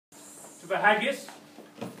to the haggis.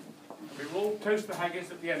 We will all toast the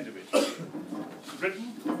haggis at the end of it. It's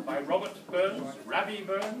written by Robert Burns, Rabbi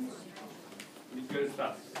Burns, and it goes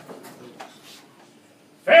thus.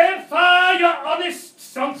 Fair fire your honest,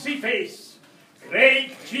 soncy face,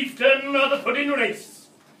 great chieftain of the pudding race.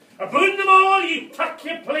 Aboon them all ye tuck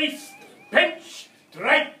your place, bench,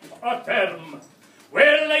 tripe, or term.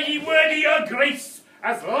 Well are ye worthy your grace,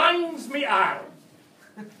 as lang's me arm.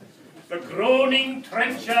 The groaning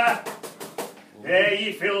trencher, there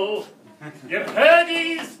ye fill, your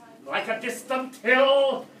herdies like a distant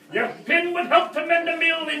hill, your pin would help to mend a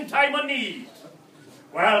mill in time of need.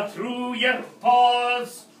 While through your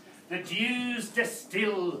pores the dews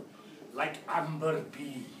distill like amber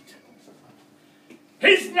bead.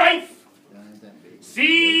 His knife,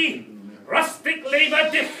 see, rustic labour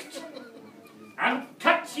dicht, and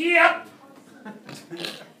cut ye up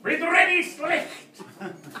with ready slicht,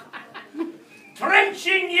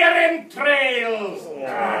 trenching your entrails.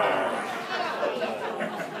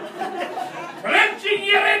 Trenching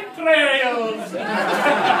your entrails.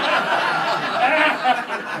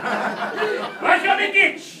 Like on a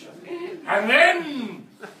ditch. And then,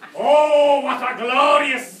 oh, what a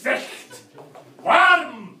glorious sight.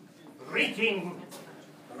 Warm, reeking,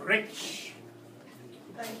 rich.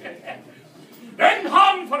 Then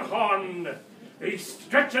horn for horn, they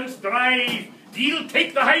stretch and strive, deal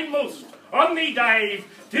take the hindmost, on they dive,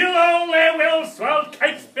 till all their well-swelled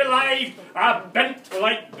kites belive are bent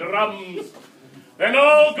like drums. Then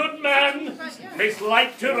all good men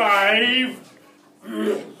mislike to rive.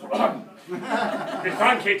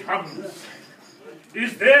 Methank it hums.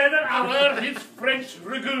 Is there an hour his French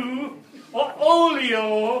ragout, or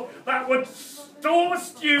olio that would stow a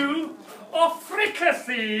stew, or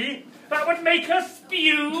fricassee that would make her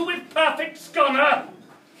spew with perfect sconner?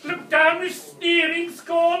 Look down with sneering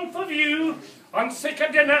scorn for view on sick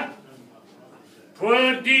a dinner.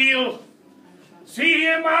 Poor deal. See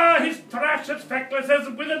him his trash as feckless as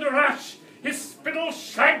withered rash, his spittle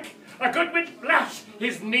shank a good with flash,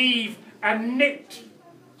 his neve a knit.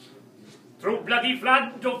 Through bloody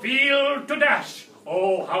flood to field to dash,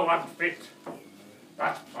 oh how unfit.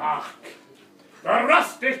 That bark, the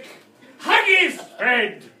rustic haggis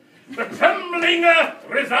fed, the trembling earth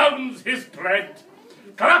resounds his tread.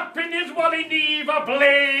 Clap in his wally neve a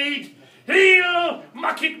blade, heel,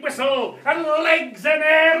 mucket whistle, and legs and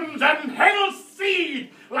arms, and hell seed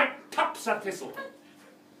like tops a thistle.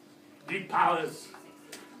 Ye powers,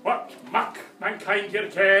 what muck mankind here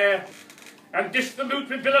care, and dish the moot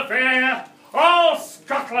with bill of fare. All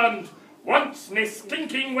Scotland wants nae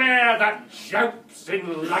stinking ware that jouts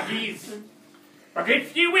in luggies. But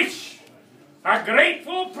if ye wish a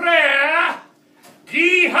grateful prayer,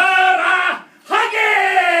 gie her a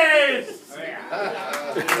haggis!